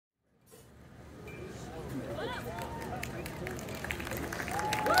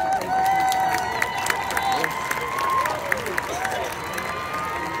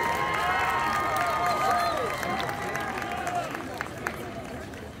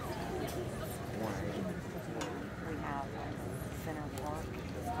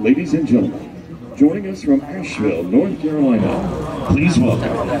Ladies and gentlemen, joining us from Asheville, North Carolina, please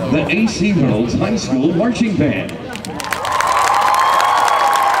welcome the A.C. Reynolds High School Marching Band.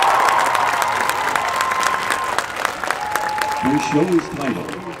 Their show is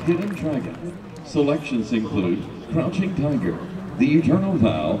titled Hidden Dragon. Selections include Crouching Tiger, The Eternal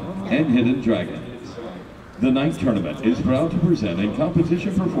Vow, and Hidden Dragons. The night tournament is proud to present in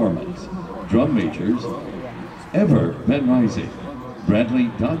competition performance drum majors Ever Van Rising, Bradley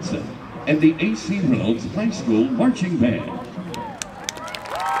Dodson, and the A.C. Reynolds High School Marching Band.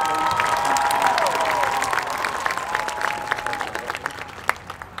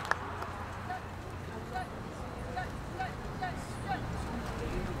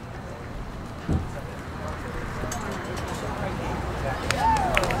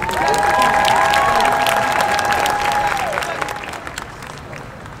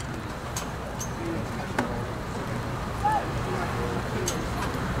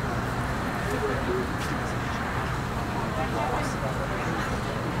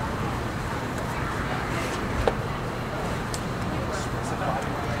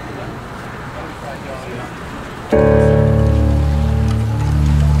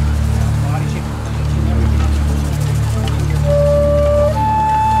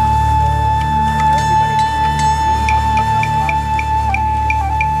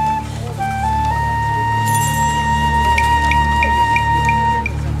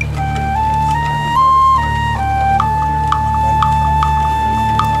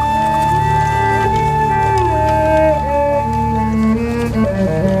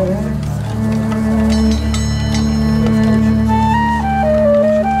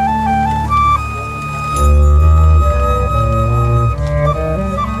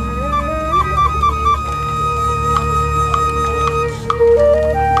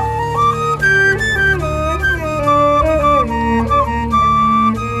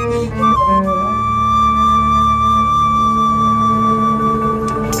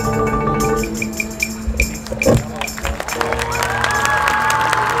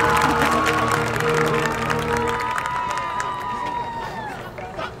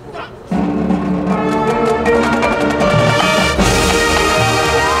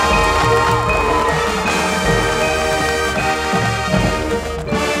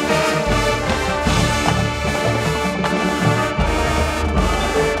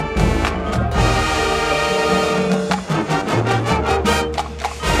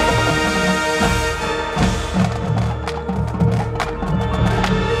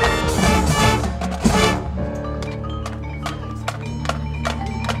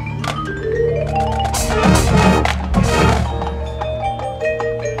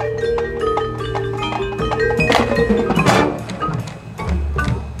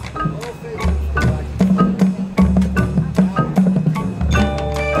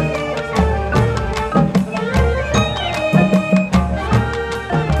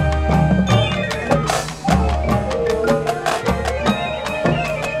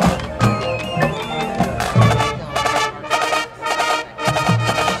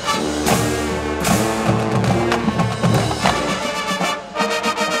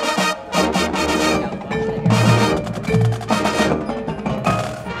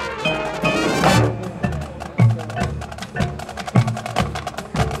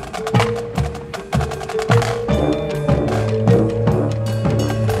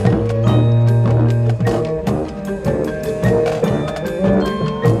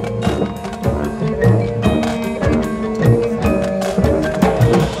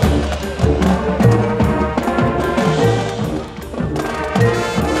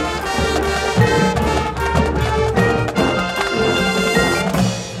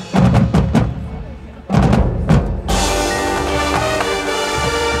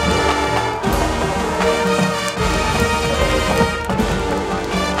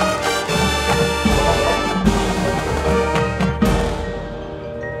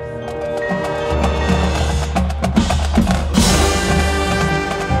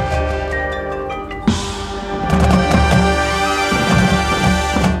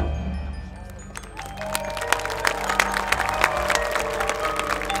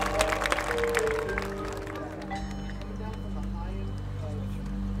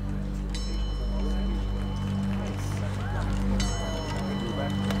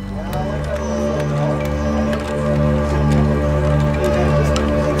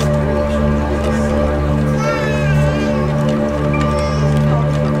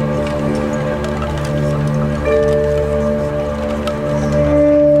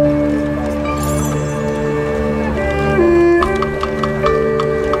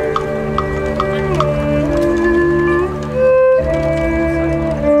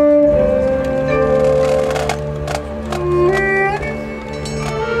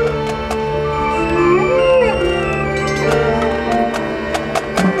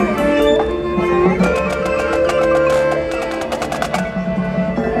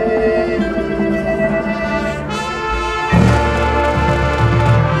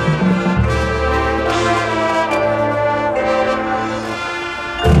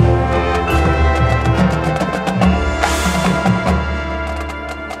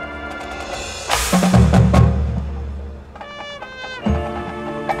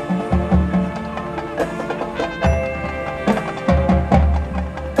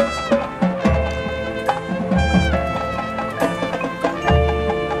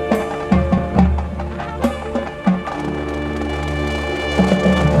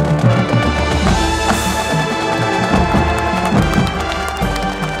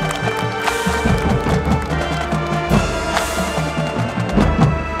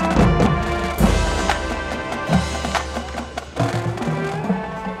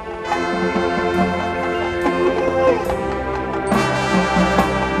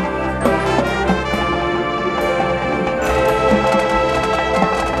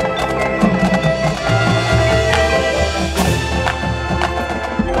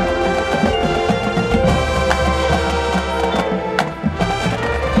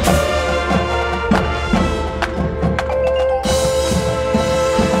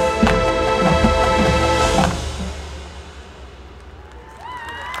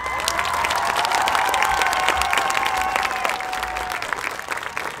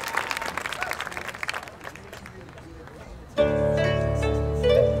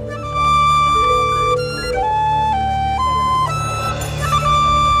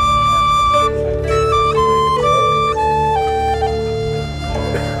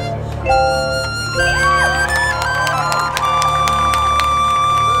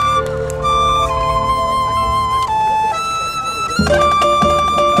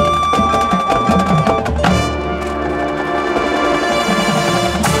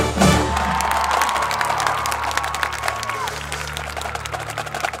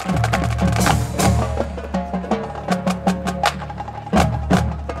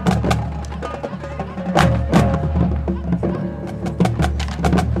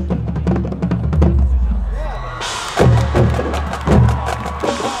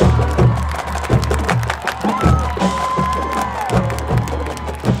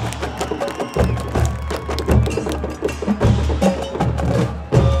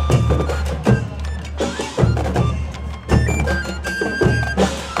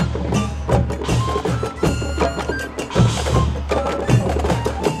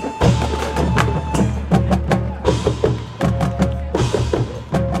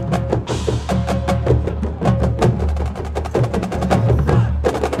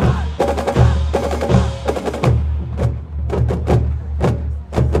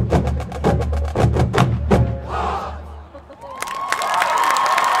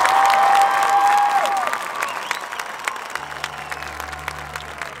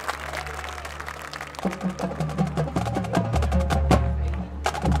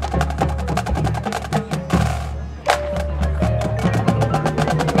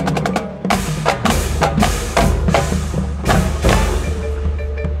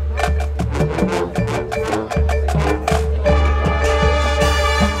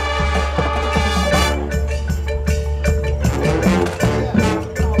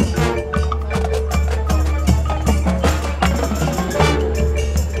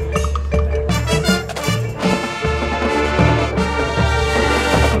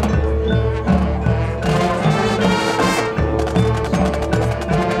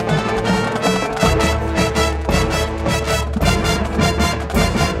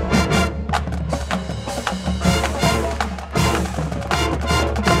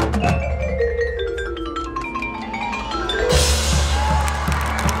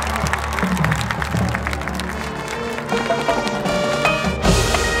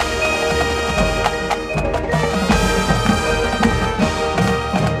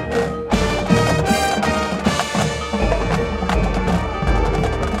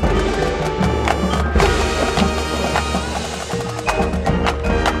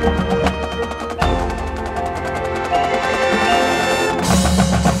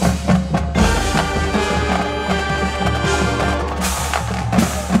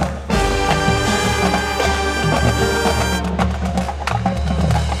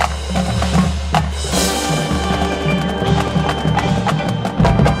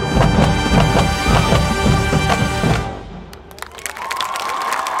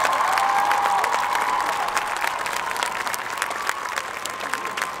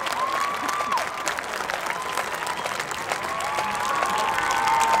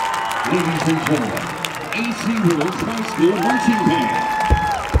 Ladies and gentlemen, A.C. Reynolds High School Marching Band.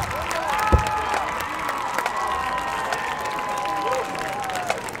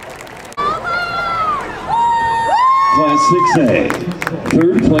 Class 6A,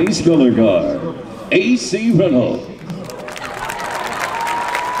 third place color guard, A.C. Reynolds.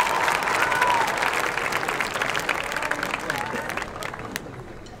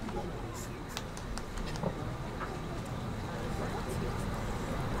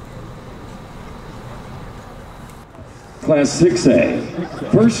 Class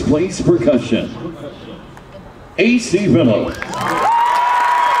 6A, first place percussion, A.C. Reynolds.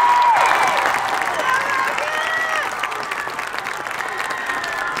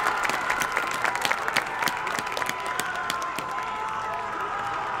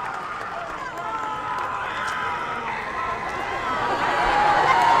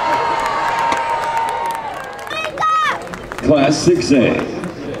 Class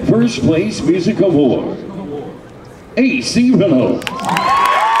 6A, first place music award, A.C. Reynolds.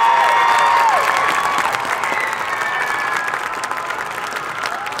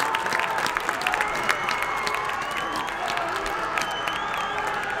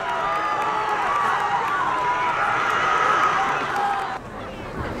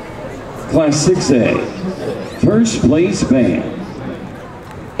 Class 6A, first place band,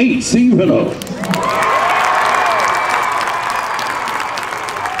 A.C. Reynolds.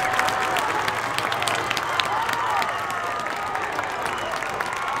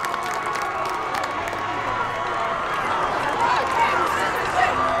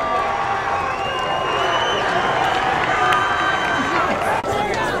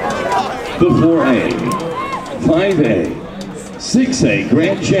 The 4A, 5A, 6A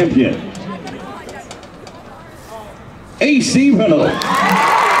Grand Champion, A.C. Reynolds.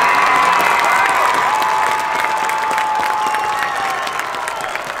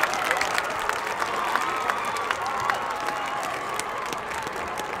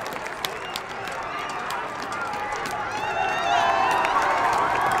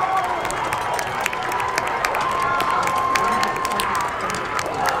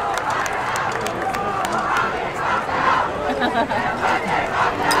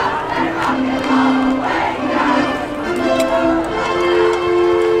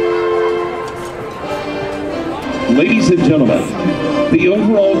 Ladies and gentlemen, the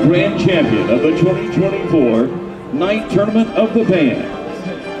overall grand champion of the 2024 night tournament of the band,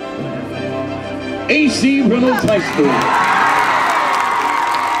 A.C. Reynolds High School.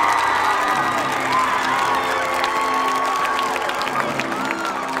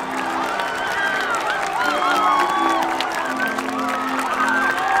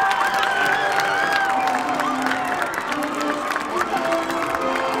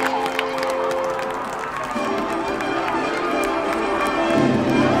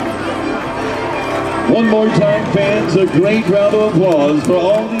 One more time, fans, a great round of applause for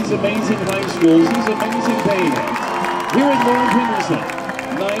all these amazing high schools, these amazing bands, here at Lawrence Henderson,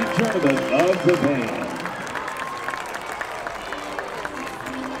 night tournament of the band.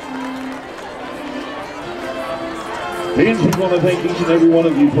 Fans, we want to thank each and every one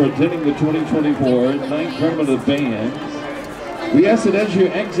of you for attending the 2024 night tournament of bands. We ask that as you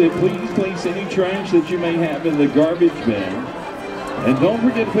exit, please place any trash that you may have in the garbage bin. And don't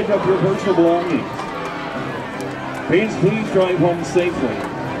forget to pick up your personal belongings. Fans, please drive home safely.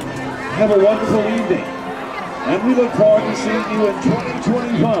 Have a wonderful evening. And we look forward to seeing you in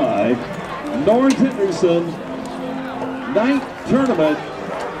 2025 North Henderson Night Tournament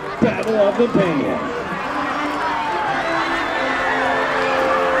Battle of the Band.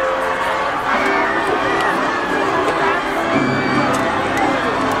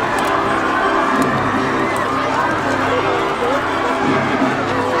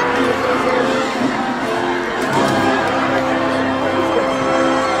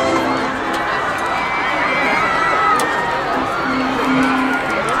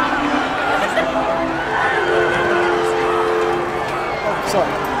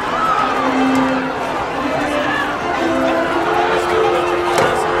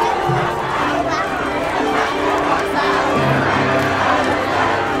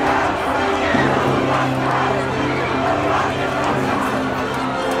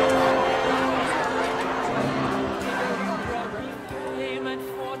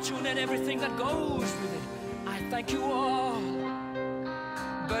 And everything that goes with it, I thank you all,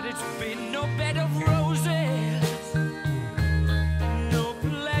 but it's been no bed of roses.